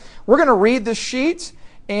We're going to read this sheet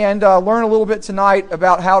and learn a little bit tonight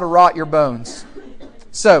about how to rot your bones.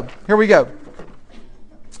 So, here we go.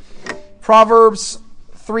 Proverbs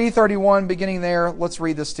 3:31, beginning there. Let's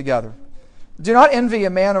read this together. Do not envy a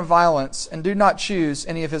man of violence, and do not choose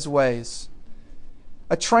any of his ways.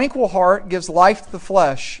 A tranquil heart gives life to the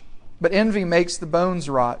flesh, but envy makes the bones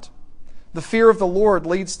rot. The fear of the Lord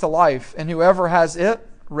leads to life, and whoever has it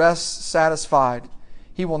rests satisfied.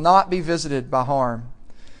 He will not be visited by harm.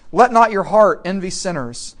 Let not your heart envy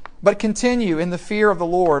sinners, but continue in the fear of the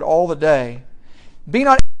Lord all the day. Be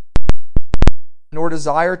not nor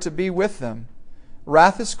desire to be with them.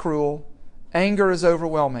 Wrath is cruel, anger is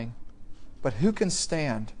overwhelming, but who can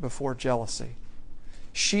stand before jealousy?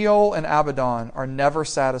 Sheol and Abaddon are never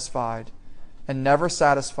satisfied, and never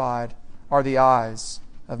satisfied are the eyes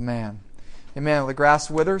of man. Amen. The grass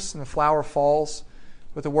withers and the flower falls,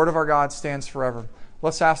 but the word of our God stands forever.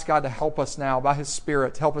 Let's ask God to help us now by His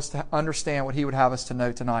Spirit, to help us to understand what He would have us to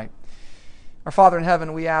know tonight. Our Father in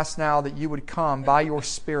heaven, we ask now that You would come by Your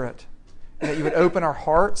Spirit, and that You would open our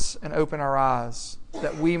hearts and open our eyes,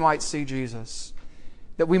 that we might see Jesus,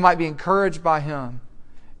 that we might be encouraged by Him,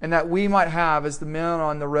 and that we might have, as the men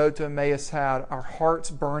on the road to Emmaus had, our hearts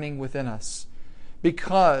burning within us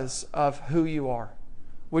because of who You are.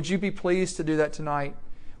 Would You be pleased to do that tonight?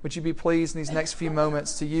 Would You be pleased in these next few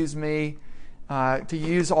moments to use me, to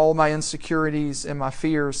use all my insecurities and my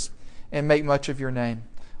fears, and make much of Your name?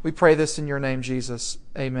 We pray this in Your name, Jesus.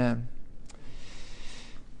 Amen.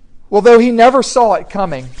 Well, though he never saw it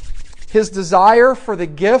coming, his desire for the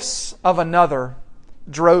gifts of another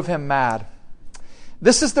drove him mad.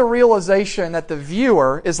 This is the realization that the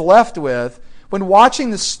viewer is left with when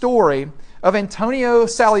watching the story of Antonio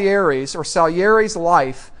Salieri's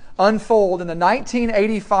life unfold in the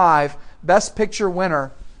 1985 Best Picture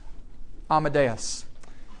winner, Amadeus.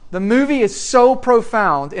 The movie is so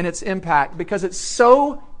profound in its impact because it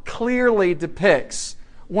so clearly depicts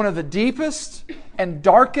one of the deepest and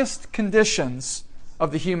darkest conditions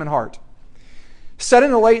of the human heart. Set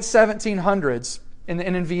in the late 1700s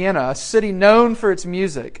in Vienna, a city known for its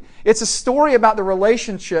music, it's a story about the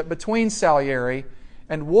relationship between Salieri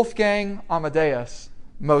and Wolfgang Amadeus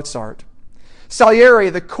Mozart. Salieri,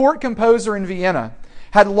 the court composer in Vienna,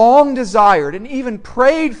 had long desired and even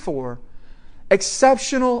prayed for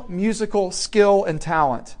exceptional musical skill and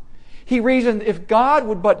talent. He reasoned if God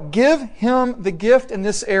would but give him the gift in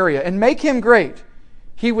this area and make him great,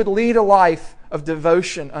 he would lead a life of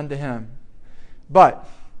devotion unto him. But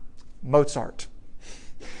Mozart,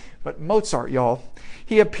 y'all,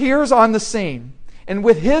 he appears on the scene, and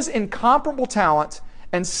with his incomparable talent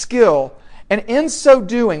and skill, and in so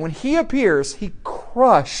doing, when he appears, he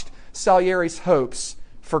crushed Salieri's hopes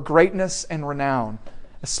for greatness and renown,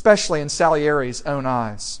 especially in Salieri's own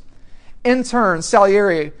eyes. In turn,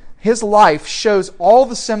 Salieri, his life shows all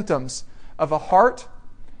the symptoms of a heart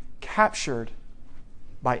captured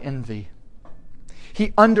by envy. He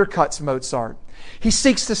undercuts Mozart. He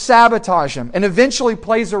seeks to sabotage him and eventually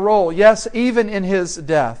plays a role, yes, even in his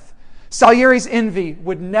death. Salieri's envy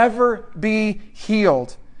would never be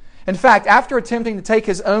healed. In fact, after attempting to take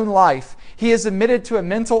his own life, he is admitted to a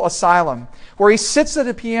mental asylum where he sits at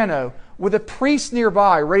a piano with a priest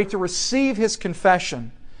nearby ready to receive his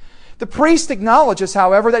confession. The priest acknowledges,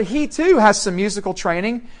 however, that he too has some musical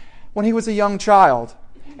training when he was a young child.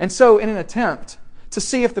 And so, in an attempt to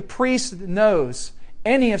see if the priest knows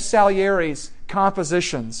any of Salieri's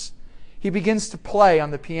compositions, he begins to play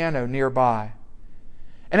on the piano nearby.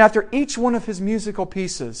 And after each one of his musical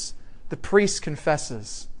pieces, the priest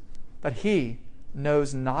confesses that he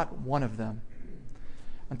knows not one of them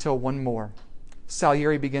until one more.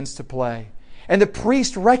 Salieri begins to play, and the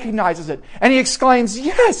priest recognizes it, and he exclaims,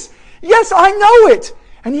 "Yes! Yes, I know it!"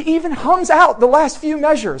 And he even hums out the last few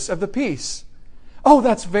measures of the piece. "Oh,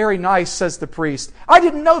 that's very nice," says the priest. "I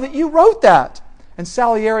didn't know that you wrote that." And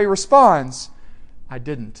Salieri responds, "I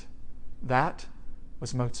didn't. That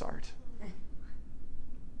was Mozart."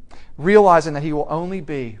 Realizing that he will only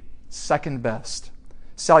be second best,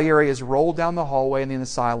 Salieri is rolled down the hallway in the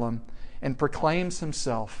asylum and proclaims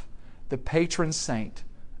himself the patron saint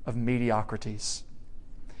of mediocrities.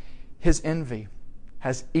 His envy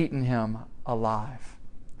has eaten him alive,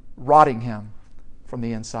 rotting him from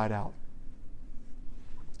the inside out.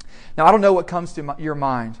 Now, I don't know what comes to your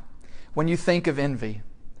mind when you think of envy.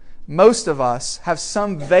 Most of us have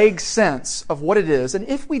some vague sense of what it is, and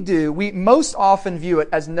if we do, we most often view it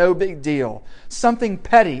as no big deal, something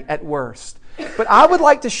petty at worst. But I would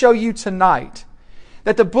like to show you tonight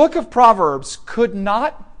that the book of Proverbs could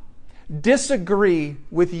not disagree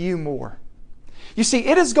with you more. You see,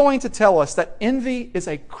 it is going to tell us that envy is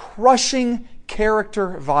a crushing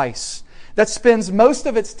character vice that spends most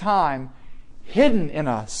of its time hidden in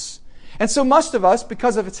us. And so most of us,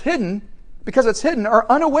 because it's hidden, are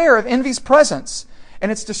unaware of envy's presence and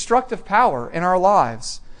its destructive power in our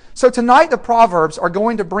lives. So tonight the Proverbs are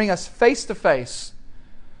going to bring us face to face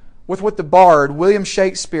with what the bard William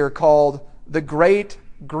Shakespeare called the great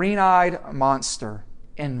green-eyed monster,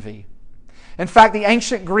 envy. In fact, the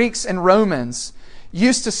ancient Greeks and Romans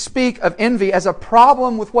used to speak of envy as a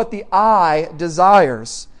problem with what the eye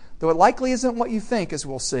desires, though it likely isn't what you think, as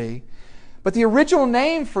we'll see. But the original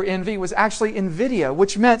name for envy was actually invidia,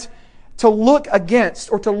 which meant to look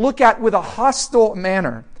against or to look at with a hostile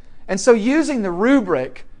manner. And so using the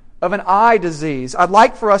rubric of an eye disease, I'd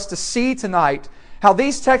like for us to see tonight how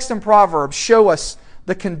these texts and Proverbs show us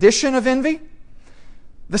the condition of envy,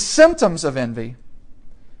 the symptoms of envy,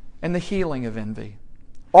 and the healing of envy.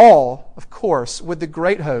 All, of course, with the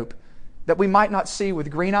great hope that we might not see with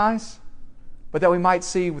green eyes, but that we might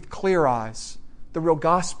see with clear eyes the real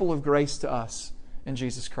gospel of grace to us in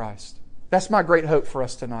Jesus Christ. That's my great hope for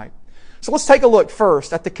us tonight. So let's take a look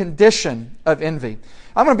first at the condition of envy.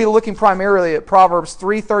 I'm going to be looking primarily at Proverbs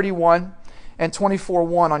 3:31 and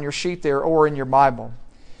 24:1 on your sheet there or in your Bible.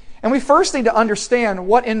 And we first need to understand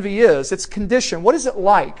what envy is, its condition. What is it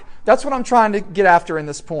like? That's what I'm trying to get after in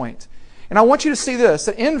this point. And I want you to see this,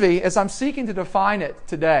 that envy, as I'm seeking to define it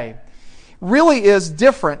today, really is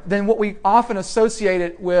different than what we often associate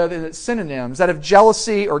it with in its synonyms, that of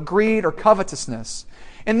jealousy or greed or covetousness.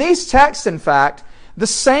 In these texts, in fact, the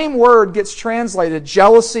same word gets translated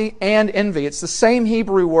jealousy and envy. It's the same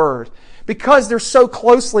Hebrew word because they're so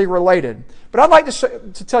closely related. But I'd like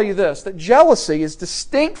to tell you this, that jealousy is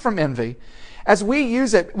distinct from envy as we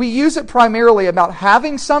use it. We use it primarily about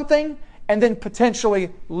having something and then potentially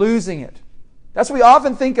losing it. That's what we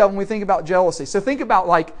often think of when we think about jealousy. So think about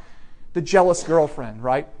like the jealous girlfriend,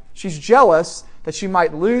 right? She's jealous that she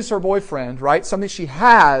might lose her boyfriend, right? Something she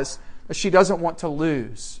has that she doesn't want to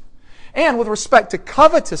lose. And with respect to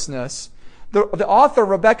covetousness, the author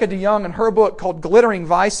Rebecca DeYoung, in her book called Glittering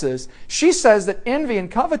Vices, she says that envy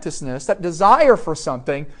and covetousness, that desire for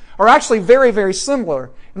something, are actually very, very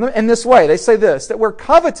similar in this way. They say this, that where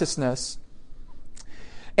covetousness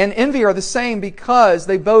and envy are the same because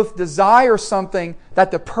they both desire something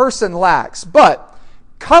that the person lacks. But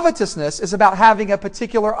covetousness is about having a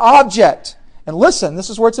particular object. And listen, this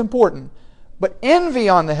is where it's important. But envy,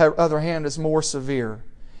 on the other hand, is more severe.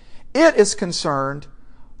 It is concerned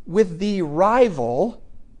with the rival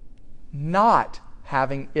not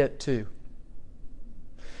having it too.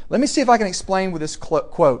 Let me see if I can explain with this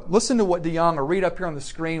quote. Listen to what DeYoung, or read up here on the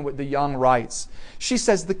screen what DeYoung writes. She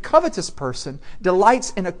says, the covetous person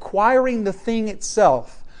delights in acquiring the thing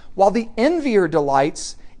itself, while the envier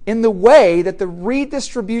delights in the way that the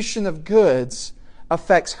redistribution of goods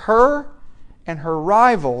affects her and her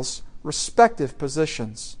rival's respective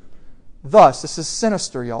positions. Thus, this is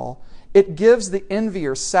sinister, y'all. It gives the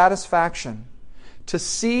envier satisfaction to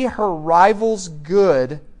see her rival's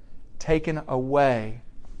good taken away,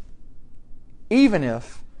 even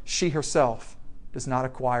if she herself does not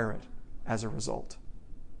acquire it as a result.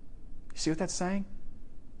 You see what that's saying?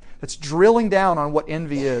 That's drilling down on what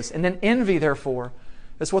envy is. And then envy, therefore,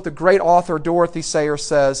 is what the great author Dorothy Sayers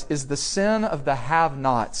says is the sin of the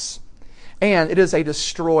have-nots. And it is a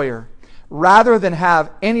destroyer. Rather than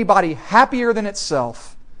have anybody happier than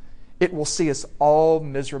itself, it will see us all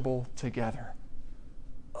miserable together.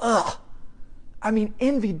 Ugh! I mean,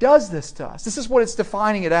 envy does this to us. This is what it's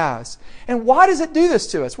defining it as. And why does it do this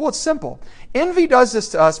to us? Well, it's simple. Envy does this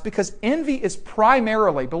to us because envy is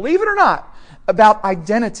primarily, believe it or not, about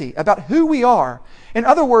identity, about who we are. In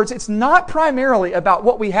other words, it's not primarily about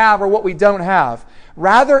what we have or what we don't have.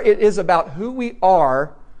 Rather, it is about who we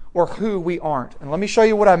are or who we aren't. And let me show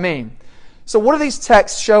you what I mean. So what do these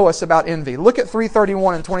texts show us about envy? Look at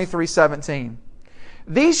 3:31 and 23:17.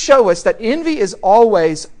 These show us that envy is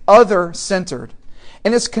always other-centered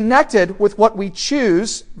and is connected with what we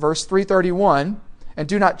choose, verse 3:31, and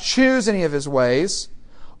do not choose any of his ways,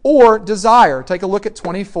 or desire. Take a look at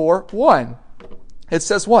 24:1. It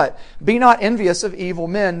says what? Be not envious of evil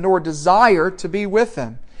men, nor desire to be with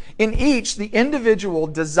them. In each, the individual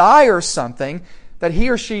desires something that he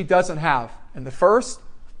or she doesn't have. In the first,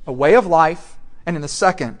 a way of life, and in the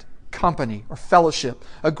second, company or fellowship,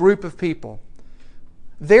 a group of people.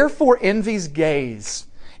 Therefore, envy's gaze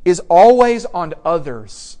is always on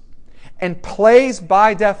others and plays,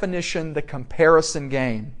 by definition, the comparison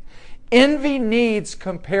game. Envy needs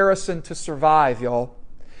comparison to survive, y'all.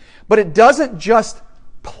 But it doesn't just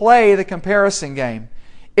play the comparison game.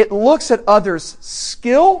 It looks at others'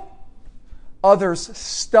 skill, others'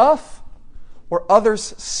 stuff, or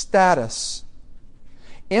others' status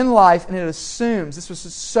in life, and it assumes, this was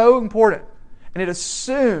so important, and it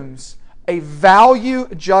assumes a value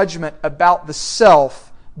judgment about the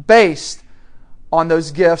self based on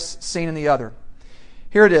those gifts seen in the other.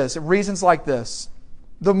 Here it is. It reasons like this.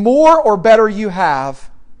 The more or better you have,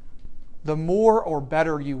 the more or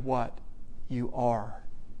better you what? You are.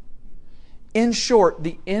 In short,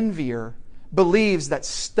 the envier believes that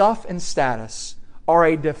stuff and status are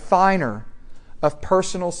a definer of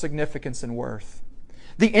personal significance and worth.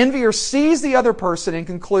 The envier sees the other person and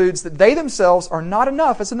concludes that they themselves are not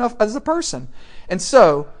enough as a person. And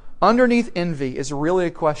so, underneath envy is really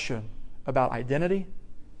a question about identity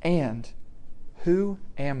and who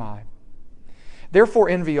am I? Therefore,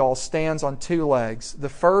 envy all stands on two legs. The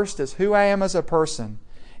first is who I am as a person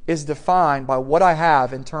is defined by what I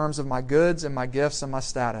have in terms of my goods and my gifts and my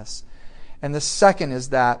status. And the second is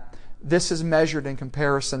that this is measured in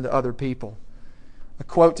comparison to other people. A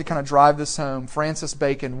quote to kind of drive this home, Francis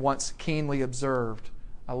Bacon once keenly observed,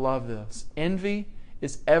 I love this, envy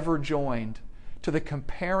is ever joined to the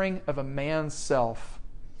comparing of a man's self.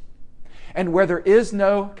 And where there is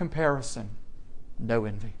no comparison, no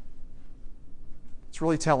envy. It's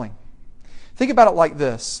really telling. Think about it like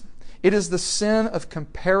this. It is the sin of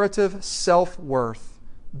comparative self-worth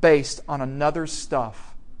based on another's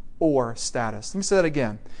stuff or status. Let me say that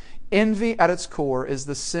again. Envy at its core is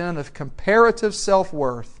the sin of comparative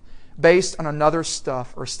self-worth based on another's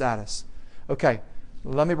stuff or status. Okay,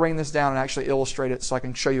 let me bring this down and actually illustrate it so I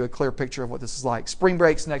can show you a clear picture of what this is like. Spring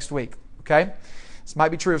break's next week, okay? This might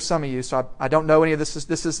be true of some of you, so I don't know any of this.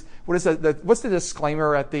 What's the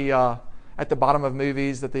disclaimer at the bottom of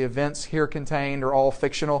movies that the events here contained are all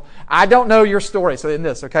fictional? I don't know your story, so in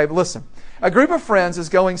this, okay? But listen, a group of friends is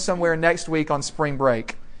going somewhere next week on spring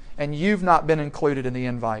break, and you've not been included in the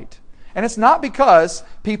invite. And it's not because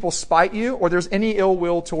people spite you or there's any ill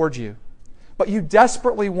will towards you, but you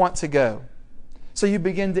desperately want to go. So you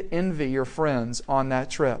begin to envy your friends on that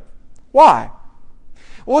trip. Why?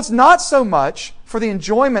 Well, it's not so much for the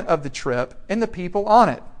enjoyment of the trip and the people on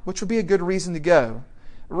it, which would be a good reason to go.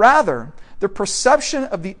 Rather, the perception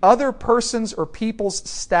of the other person's or people's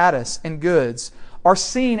status and goods are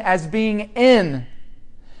seen as being in.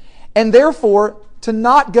 And therefore, to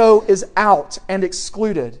not go is out and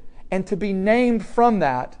excluded. And to be named from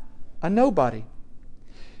that, a nobody.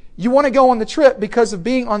 You want to go on the trip because of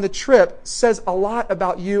being on the trip says a lot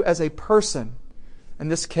about you as a person. In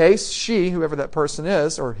this case, she, whoever that person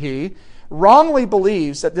is, or he, wrongly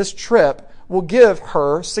believes that this trip will give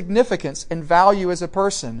her significance and value as a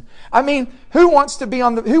person. I mean, who wants to be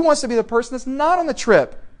the person that's not on the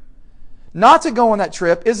trip? Not to go on that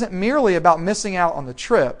trip isn't merely about missing out on the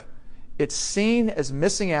trip. It's seen as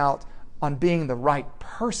missing out on being the right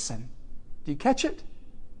person. Do you catch it?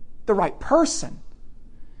 The right person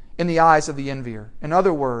in the eyes of the envier. In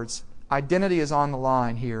other words, identity is on the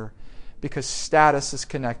line here because status is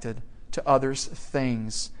connected to others'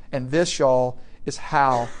 things. And this, y'all, is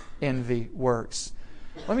how envy works.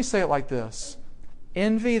 Let me say it like this.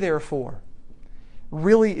 Envy, therefore,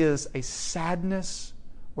 really is a sadness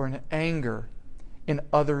or an anger in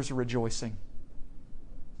others' rejoicing.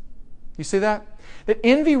 You see that? That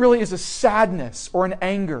envy really is a sadness or an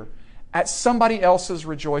anger at somebody else's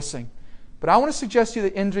rejoicing. But I want to suggest to you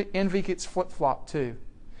that envy gets flip-flopped too.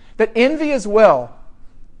 That envy as well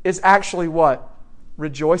is actually what?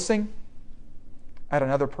 Rejoicing at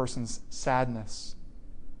another person's sadness.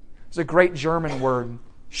 There's a great German word,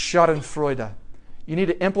 Schadenfreude. You need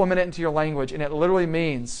to implement it into your language, and it literally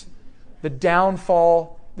means the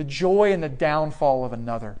downfall, the joy in the downfall of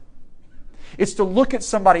another. It's to look at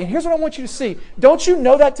somebody, and here's what I want you to see. Don't you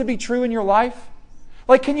know that to be true in your life?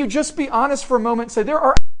 Like, can you just be honest for a moment and say, there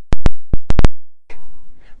are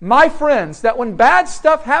my friends that when bad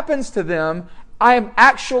stuff happens to them, I am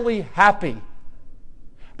actually happy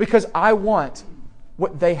because I want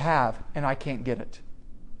what they have and I can't get it.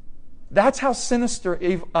 That's how sinister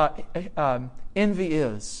envy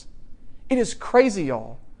is. It is crazy,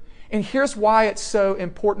 y'all. And here's why it's so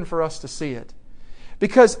important for us to see it.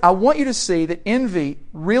 Because I want you to see that envy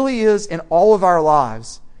really is in all of our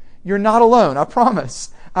lives. You're not alone, I promise.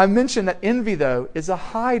 I mentioned that envy, though, is a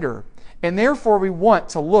hider. And therefore we want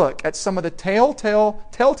to look at some of the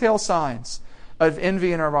telltale signs of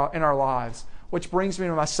envy in our lives. Which brings me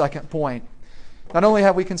to my second point. Not only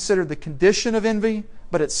have we considered the condition of envy,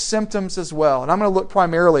 but its symptoms as well. And I'm going to look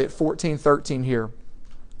primarily at 14:13 here.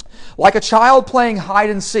 Like a child playing hide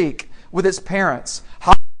and seek with its parents,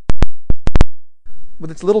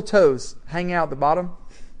 with its little toes hanging out at the bottom,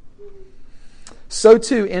 so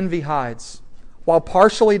too envy hides, while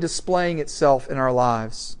partially displaying itself in our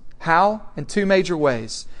lives. How? In two major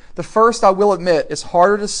ways. The first, I will admit, is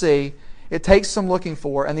harder to see. It takes some looking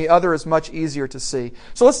for, and the other is much easier to see.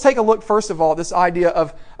 So let's take a look, first of all, at this idea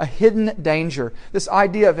of a hidden danger. This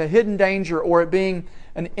idea of a hidden danger, or it being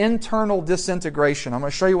an internal disintegration. I'm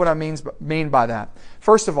going to show you what I mean by that.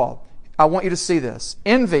 First of all, I want you to see this.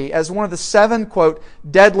 Envy, as one of the 7, quote,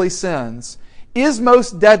 deadly sins, is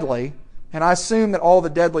most deadly, and I assume that all the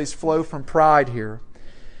deadlies flow from pride here,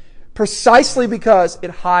 precisely because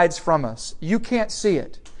it hides from us. You can't see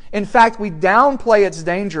it. In fact, we downplay its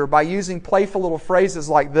danger by using playful little phrases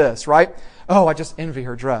like this, right? Oh, I just envy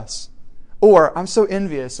her dress. Or, I'm so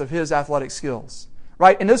envious of his athletic skills,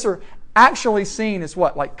 right? And those are actually seen as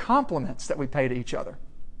what? Like compliments that we pay to each other.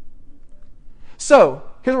 So,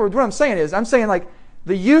 here's what I'm saying is, I'm saying like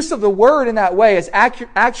the use of the word in that way is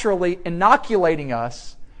actually inoculating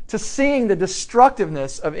us to seeing the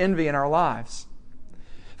destructiveness of envy in our lives.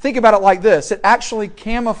 Think about it like this. It actually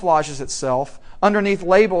camouflages itself underneath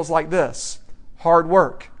labels like this. Hard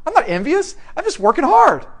work. I'm not envious. I'm just working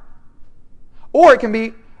hard. Or it can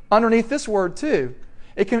be underneath this word too.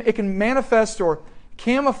 It can manifest or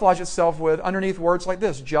camouflage itself with underneath words like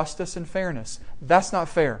this. Justice and fairness. That's not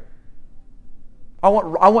fair. I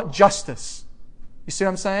want justice. You see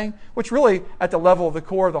what I'm saying? Which really, at the level of the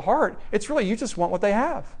core of the heart, it's really you just want what they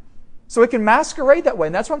have. So it can masquerade that way.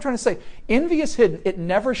 And that's what I'm trying to say. Envy is hidden. It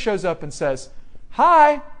never shows up and says,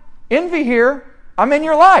 hi, envy here. I'm in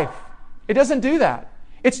your life. It doesn't do that.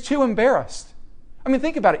 It's too embarrassed. I mean,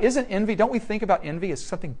 think about it. Don't we think about envy as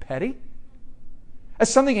something petty?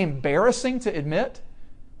 As something embarrassing to admit?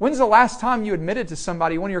 When's the last time you admitted to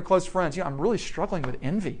somebody, one of your close friends, I'm really struggling with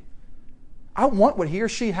envy. I want what he or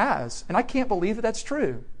she has, and I can't believe that that's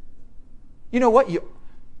true. You know what?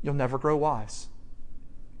 You'll never grow wise.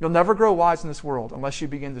 You'll never grow wise in this world unless you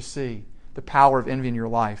begin to see the power of envy in your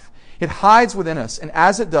life. It hides within us, and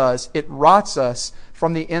as it does, it rots us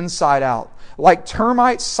from the inside out. Like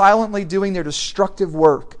termites silently doing their destructive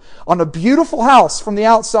work on a beautiful house from the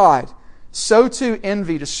outside, so too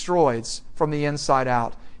envy destroys from the inside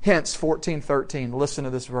out. Hence, 14:13, listen to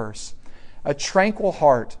this verse. A tranquil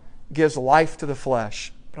heart gives life to the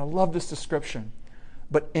flesh. But I love this description.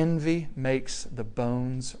 But envy makes the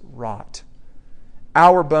bones rot.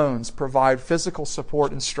 Our bones provide physical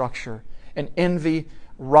support and structure, and envy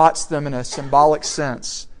rots them in a symbolic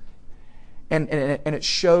sense. And it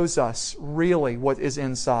shows us really what is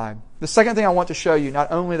inside. The second thing I want to show you, not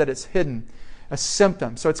only that it's hidden, a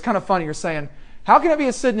symptom. So it's kind of funny. You're saying, how can it be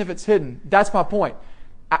hidden if it's hidden? That's my point.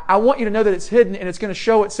 I want you to know that it's hidden and it's going to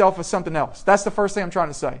show itself as something else. That's the first thing I'm trying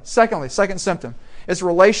to say. Secondly, second symptom is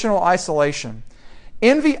relational isolation.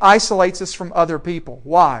 Envy isolates us from other people.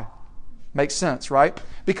 Why? Makes sense, right?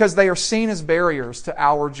 Because they are seen as barriers to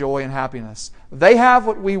our joy and happiness. They have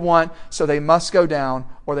what we want, so they must go down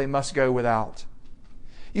or they must go without.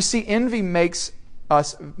 You see, envy makes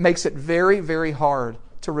it very, very hard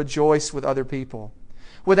to rejoice with other people.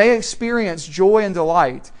 When they experience joy and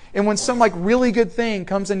delight, and when some really good thing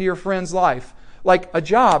comes into your friend's life, like a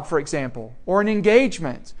job, for example, or an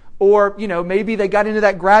engagement, or maybe they got into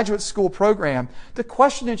that graduate school program, the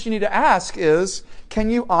question that you need to ask is,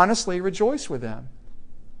 can you honestly rejoice with them?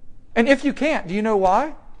 And if you can't, do you know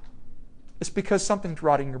why? It's because something's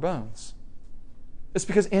rotting your bones. It's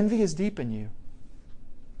because envy is deep in you.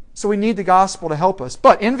 So we need the gospel to help us.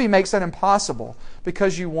 But envy makes that impossible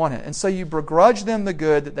because you want it. And so you begrudge them the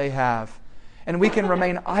good that they have. And we can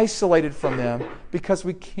remain isolated from them because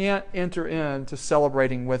we can't enter into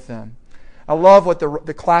celebrating with them. I love what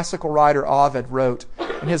the classical writer Ovid wrote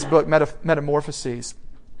in his book Metamorphoses.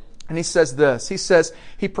 And he says this. He says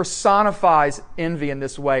he personifies envy in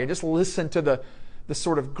this way. Just listen to the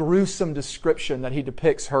sort of gruesome description that he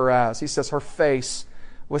depicts her as. He says her face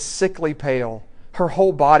was sickly pale, her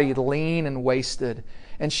whole body lean and wasted,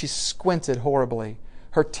 and she squinted horribly.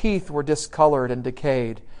 Her teeth were discolored and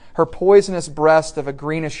decayed, her poisonous breast of a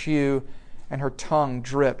greenish hue, and her tongue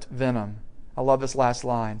dripped venom. I love this last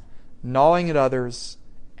line. Gnawing at others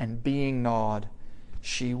and being gnawed,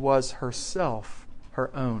 she was herself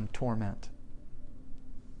her own torment.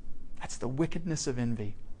 That's the wickedness of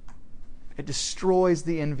envy. It destroys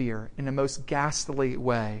the envier in the most ghastly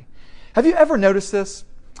way. Have you ever noticed this?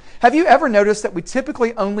 Have you ever noticed that we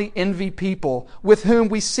typically only envy people with whom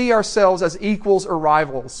we see ourselves as equals or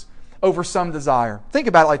rivals over some desire? Think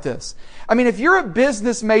about it like this. I mean, if you're a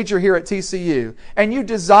business major here at TCU and you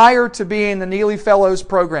desire to be in the Neely Fellows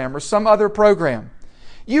program or some other program,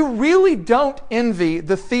 you really don't envy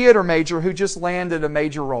the theater major who just landed a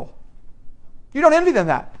major role. You don't envy them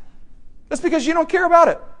that. That's because you don't care about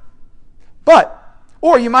it.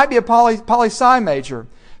 Or you might be a poli-sci major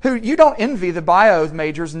who you don't envy the bio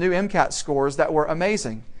major's new MCAT scores that were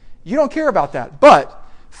amazing. You don't care about that. But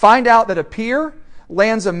find out that a peer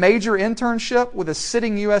lands a major internship with a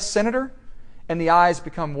sitting U.S. senator, and the eyes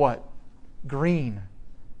become what? Green.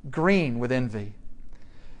 Green with envy.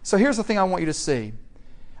 So here's the thing I want you to see.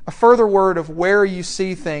 A further word of where you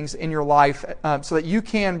see things in your life so that you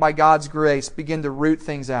can, by God's grace, begin to root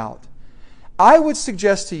things out. I would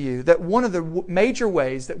suggest to you that one of the major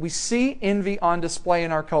ways that we see envy on display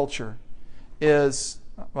in our culture is,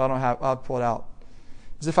 well, I'll pull it out,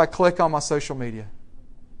 is if I click on my social media.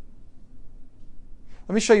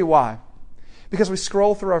 Let me show you why. Because we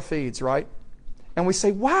scroll through our feeds, right? And we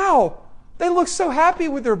say, wow, they look so happy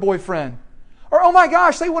with their boyfriend. Or, oh my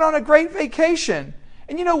gosh, they went on a great vacation.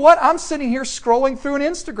 And you know what? I'm sitting here scrolling through an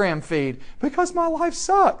Instagram feed because my life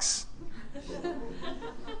sucks.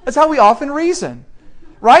 That's how we often reason.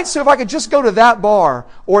 Right? So if I could just go to that bar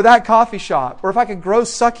or that coffee shop, or if I could grow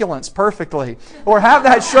succulents perfectly, or have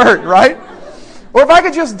that shirt, right? Or if I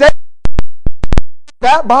could just date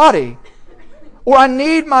that body, or I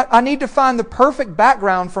need to find the perfect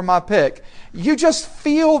background for my pic. You just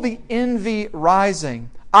feel the envy rising.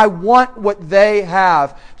 I want what they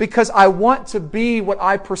have because I want to be what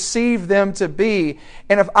I perceive them to be.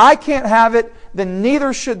 And if I can't have it, then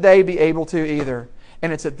neither should they be able to either.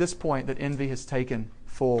 And it's at this point that envy has taken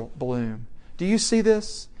full bloom. Do you see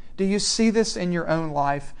this? Do you see this in your own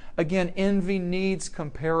life? Again, envy needs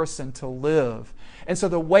comparison to live. And so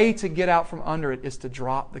the way to get out from under it is to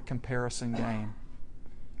drop the comparison game.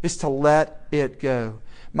 Is to let it go.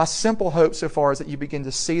 My simple hope so far is that you begin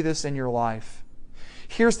to see this in your life.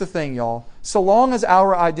 Here's the thing, y'all. So long as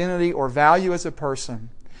our identity or value as a person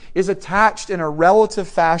is attached in a relative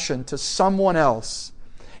fashion to someone else,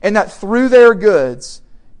 and that through their goods,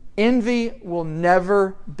 envy will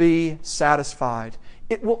never be satisfied.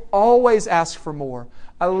 It will always ask for more.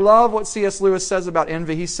 I love what C.S. Lewis says about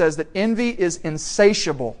envy. He says that envy is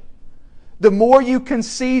insatiable. The more you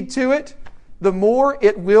concede to it, the more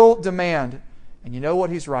it will demand. And you know what?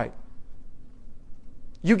 He's right.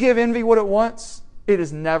 You give envy what it wants, it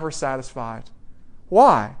is never satisfied.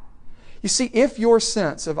 Why? You see, if your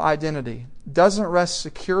sense of identity doesn't rest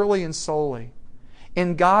securely and solely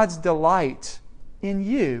in God's delight in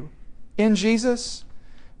you, in Jesus,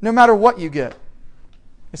 no matter what you get,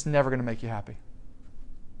 it's never going to make you happy.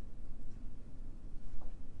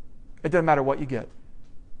 It doesn't matter what you get.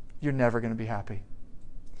 You're never going to be happy.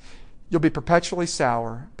 You'll be perpetually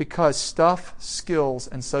sour because stuff, skills,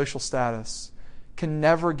 and social status can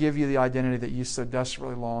never give you the identity that you so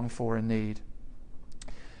desperately long for and need.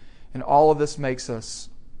 And all of this makes us,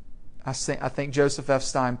 I think Joseph F.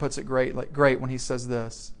 Stein puts it great when he says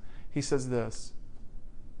this. He says this,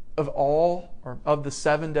 of the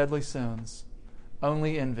 7 deadly sins,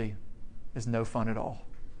 only envy is no fun at all.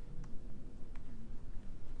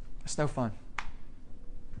 It's no fun.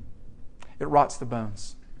 It rots the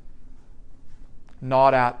bones.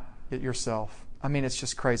 Gnawed at it yourself. I mean, it's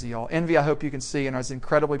just crazy, y'all. Envy, I hope you can see, is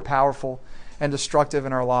incredibly powerful and destructive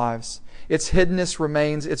in our lives. Its hiddenness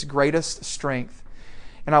remains its greatest strength.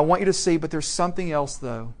 And I want you to see, but there's something else,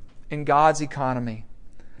 though, in God's economy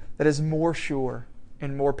that is more sure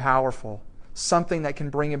and more powerful. Something that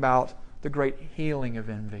can bring about the great healing of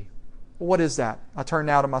envy. Well, what is that? I turn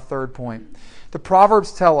now to my third point. The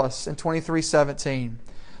Proverbs tell us in 23:17,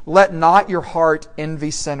 "Let not your heart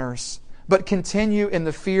envy sinners, but continue in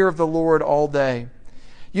the fear of the Lord all day."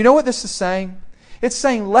 You know what this is saying? It's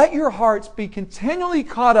saying, let your hearts be continually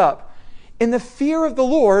caught up in the fear of the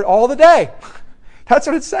Lord all the day. That's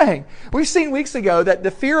what it's saying. We've seen weeks ago that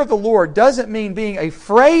the fear of the Lord doesn't mean being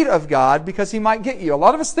afraid of God because He might get you. A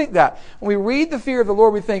lot of us think that. When we read the fear of the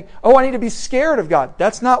Lord, we think, oh, I need to be scared of God.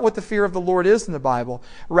 That's not what the fear of the Lord is in the Bible.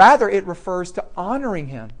 Rather, it refers to honoring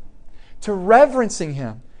Him, to reverencing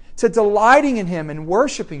Him, to delighting in Him and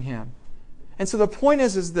worshiping Him. And so the point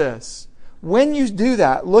is this. When you do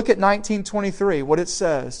that, look at 19:23, what it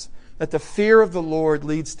says, that the fear of the Lord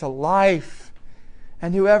leads to life,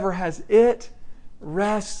 and whoever has it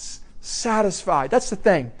rests satisfied. That's the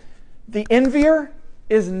thing. The envier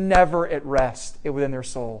is never at rest within their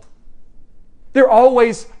soul. They're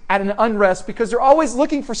always at an unrest because they're always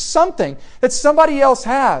looking for something that somebody else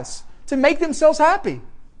has to make themselves happy.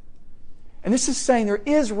 And this is saying there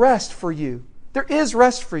is rest for you. There is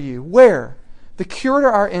rest for you. Where? The cure to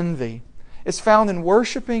our envy is found in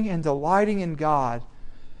worshiping and delighting in God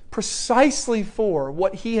precisely for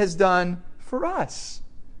what He has done for us.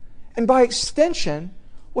 And by extension,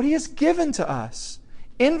 what He has given to us.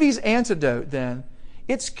 Envy's antidote, then,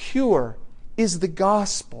 its cure, is the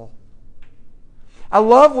gospel. I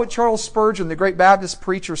love what Charles Spurgeon, the great Baptist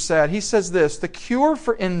preacher, said. He says this, "The cure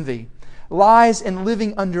for envy lies in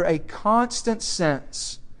living under a constant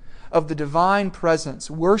sense of the divine presence,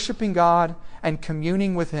 worshiping God and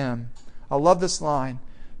communing with Him. I love this line.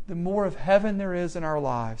 The more of heaven there is in our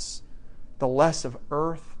lives, the less of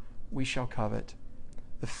earth we shall covet.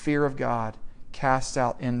 The fear of God casts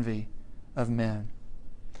out envy of men.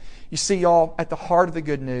 You see, y'all, at the heart of the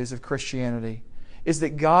good news of Christianity is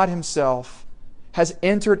that God Himself has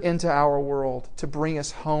entered into our world to bring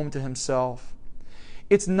us home to Himself.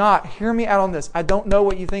 It's not, hear me out on this, I don't know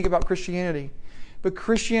what you think about Christianity, but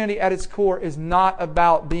Christianity at its core is not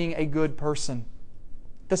about being a good person.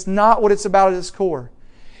 That's not what it's about at its core.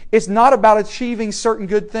 It's not about achieving certain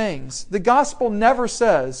good things. The gospel never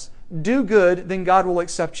says, do good, then God will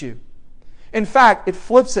accept you. In fact, it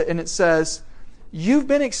flips it and it says, you've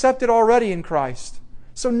been accepted already in Christ,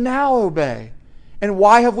 so now obey. And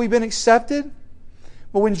why have we been accepted?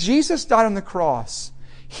 Well, when Jesus died on the cross,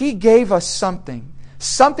 He gave us something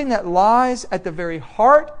that lies at the very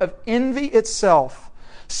heart of envy itself,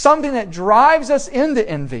 something that drives us into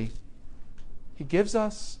envy. He gives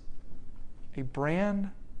us a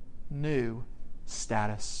brand new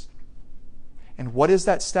status. And what is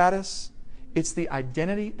that status? It's the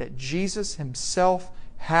identity that Jesus Himself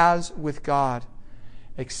has with God,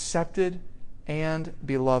 accepted and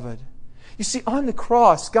beloved. You see, on the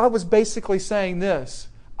cross, God was basically saying this: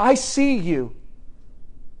 I see you.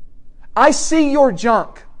 I see your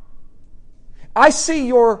junk. I see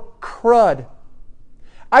your crud.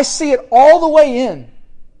 I see it all the way in.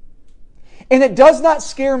 And it does not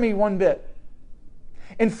scare me one bit.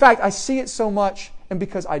 In fact, I see it so much, and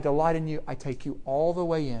because I delight in you, I take you all the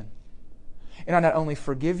way in. And I not only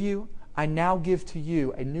forgive you, I now give to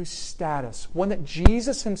you a new status, one that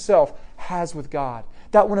Jesus Himself has with God,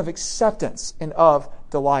 that one of acceptance and of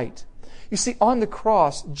delight. You see, on the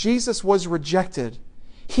cross, Jesus was rejected.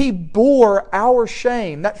 He bore our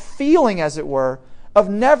shame, that feeling, as it were, of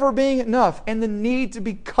never being enough and the need to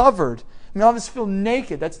be covered. I mean, all of us feel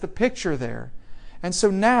naked. That's the picture there. And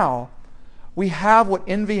so now we have what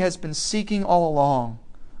envy has been seeking all along,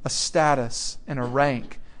 a status and a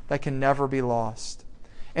rank that can never be lost.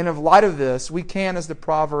 And in light of this, we can, as the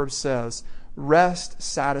proverb says, rest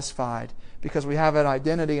satisfied because we have an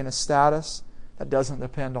identity and a status that doesn't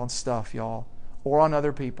depend on stuff, y'all, or on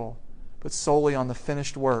other people, but solely on the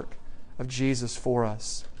finished work of Jesus for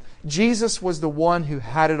us. Jesus was the one who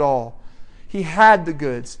had it all. He had the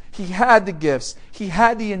goods. He had the gifts. He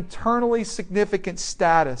had the internally significant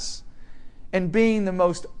status. And being the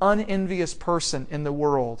most unenvious person in the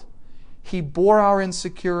world, He bore our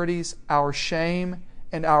insecurities, our shame,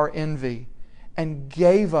 and our envy, and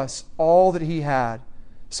gave us all that He had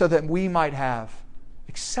so that we might have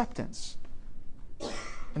acceptance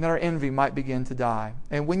and that our envy might begin to die.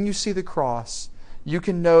 And when you see the cross, you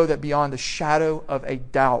can know that beyond the shadow of a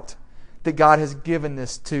doubt that God has given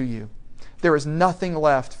this to you. There is nothing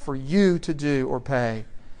left for you to do or pay.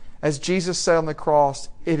 As Jesus said on the cross,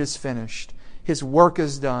 it is finished. His work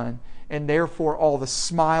is done, and therefore all the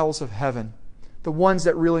smiles of heaven, the ones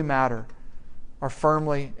that really matter, are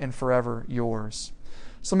firmly and forever yours.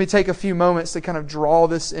 So let me take a few moments to kind of draw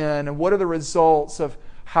this in. And what are the results of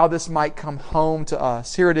how this might come home to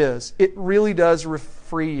us? Here it is. It really does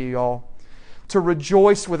free you, y'all, to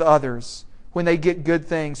rejoice with others when they get good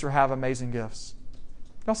things or have amazing gifts.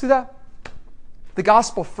 Y'all see that? The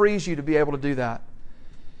gospel frees you to be able to do that.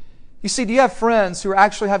 You see, do you have friends who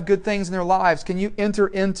actually have good things in their lives? Can you enter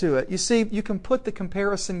into it? You see, you can put the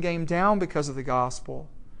comparison game down because of the gospel.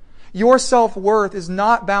 Your self-worth is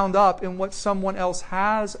not bound up in what someone else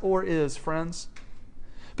has or is, friends.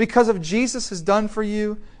 Because of Jesus has done for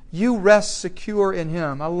you, you rest secure in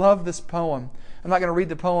Him. I love this poem. I'm not going to read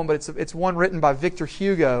the poem, but it's one written by Victor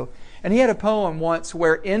Hugo. And he had a poem once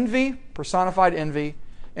where envy, personified envy,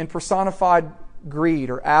 and personified greed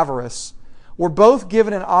or avarice were both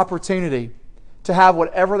given an opportunity to have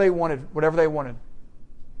whatever they wanted.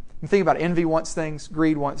 You think about it. Envy wants things,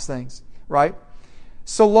 greed wants things, right?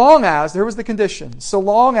 So long as, there was the condition, so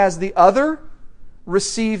long as the other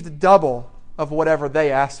received double of whatever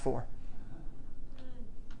they asked for.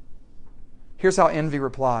 Here's how envy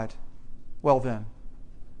replied. Well then,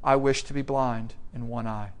 I wish to be blind in one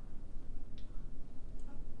eye.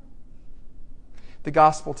 The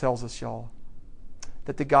gospel tells us, y'all,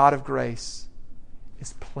 that the God of grace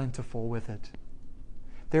is plentiful with it.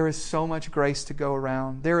 There is so much grace to go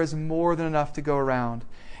around. There is more than enough to go around.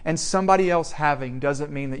 And somebody else having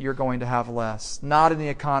doesn't mean that you're going to have less. Not in the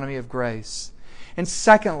economy of grace. And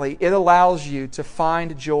secondly, it allows you to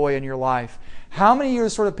find joy in your life. How many of you are the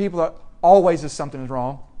sort of people that always is something is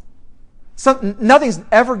wrong? Nothing's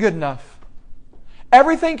ever good enough.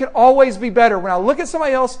 Everything can always be better. When I look at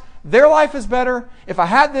somebody else, their life is better. If I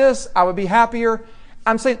had this, I would be happier.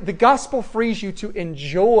 I'm saying the gospel frees you to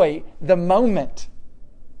enjoy the moment.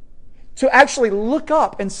 To actually look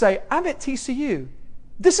up and say, I'm at TCU.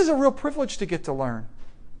 This is a real privilege to get to learn.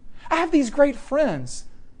 I have these great friends.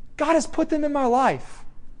 God has put them in my life.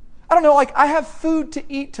 I don't know, like I have food to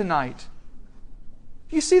eat tonight.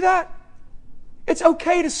 You see that? It's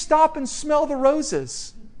okay to stop and smell the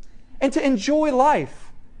roses and to enjoy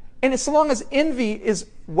life. And as long as envy is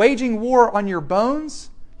waging war on your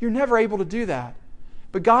bones, you're never able to do that.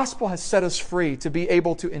 The gospel has set us free to be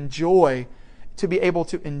able to enjoy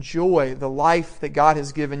the life that God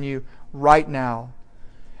has given you right now.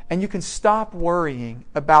 And you can stop worrying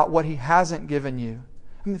about what He hasn't given you.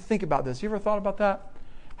 I mean, think about this. You ever thought about that?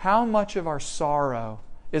 How much of our sorrow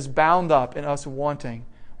is bound up in us wanting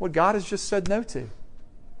what God has just said no to?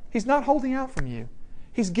 He's not holding out from you.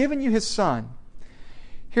 He's given you His Son.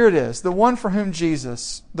 Here it is. The one for whom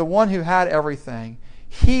Jesus, the one who had everything,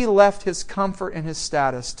 He left His comfort and His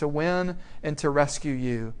status to win and to rescue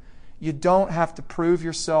you. You don't have to prove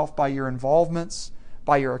yourself by your involvements,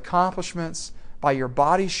 by your accomplishments, by your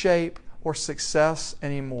body shape or success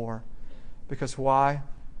anymore. Because why?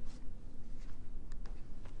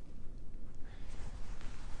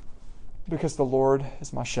 Because the Lord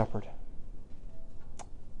is my shepherd.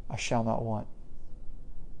 I shall not want.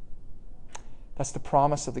 That's the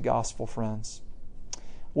promise of the gospel, friends.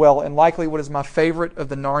 Well, and likely what is my favorite of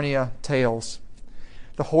the Narnia tales,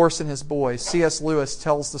 The Horse and His Boys. C.S. Lewis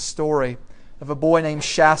tells the story of a boy named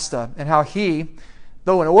Shasta and how he,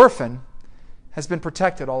 though an orphan, has been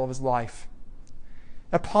protected all of his life.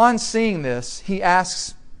 Upon seeing this, he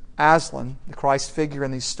asks Aslan, the Christ figure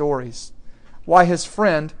in these stories, why his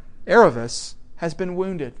friend, Aravis, has been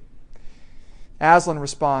wounded. Aslan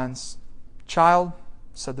responds, "Child,"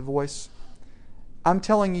 said the voice, "I'm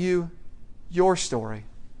telling you your story,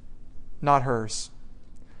 not hers.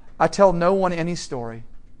 I tell no one any story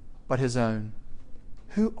but his own."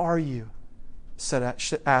 "Who are you?"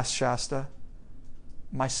 asked Shasta.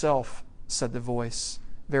 "Myself," said the voice,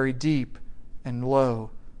 very deep and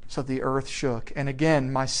low, so the earth shook. And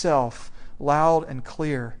again, "Myself," loud and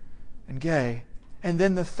clear and gay. And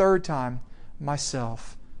then the third time,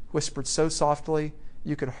 "Myself," whispered so softly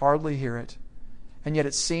you could hardly hear it. And yet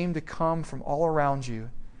it seemed to come from all around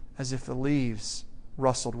you as if the leaves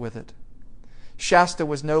rustled with it. Shasta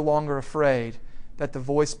was no longer afraid that the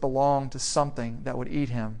voice belonged to something that would eat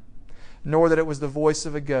him, nor that it was the voice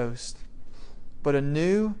of a ghost, but a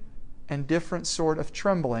new and different sort of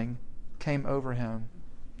trembling came over him.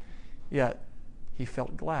 Yet he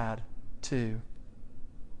felt glad too.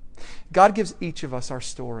 God gives each of us our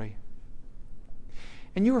story.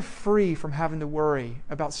 And you are free from having to worry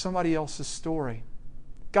about somebody else's story.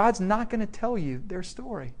 God's not going to tell you their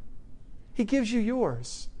story. He gives you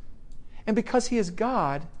yours. And because He is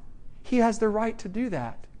God, He has the right to do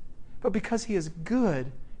that. But because He is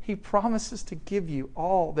good, He promises to give you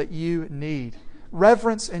all that you need.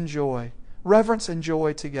 Reverence and joy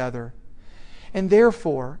together. And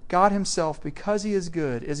therefore, God Himself, because He is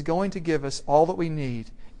good, is going to give us all that we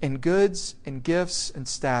need in goods, in gifts, and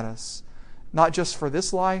status. Not just for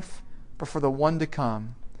this life, but for the one to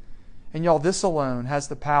come. And y'all, this alone has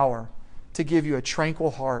the power to give you a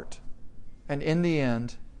tranquil heart, and in the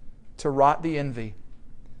end, to rot the envy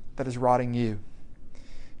that is rotting you.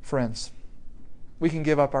 Friends, we can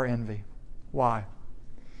give up our envy. Why?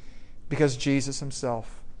 Because Jesus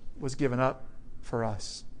Himself was given up for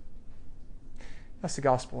us. That's the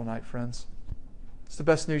gospel tonight, friends. It's the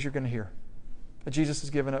best news you're going to hear, that Jesus is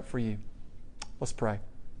given up for you. Let's pray.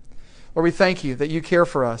 Lord, we thank You that You care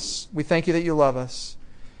for us. We thank You that You love us.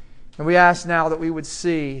 And we ask now that we would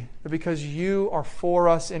see that because You are for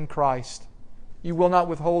us in Christ, You will not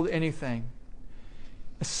withhold anything,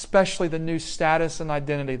 especially the new status and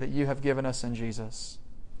identity that You have given us in Jesus.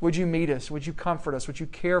 Would You meet us? Would You comfort us? Would You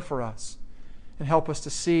care for us? And help us to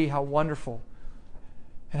see how wonderful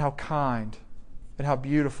and how kind and how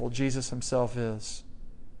beautiful Jesus Himself is.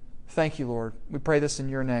 Thank You, Lord. We pray this in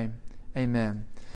Your name. Amen.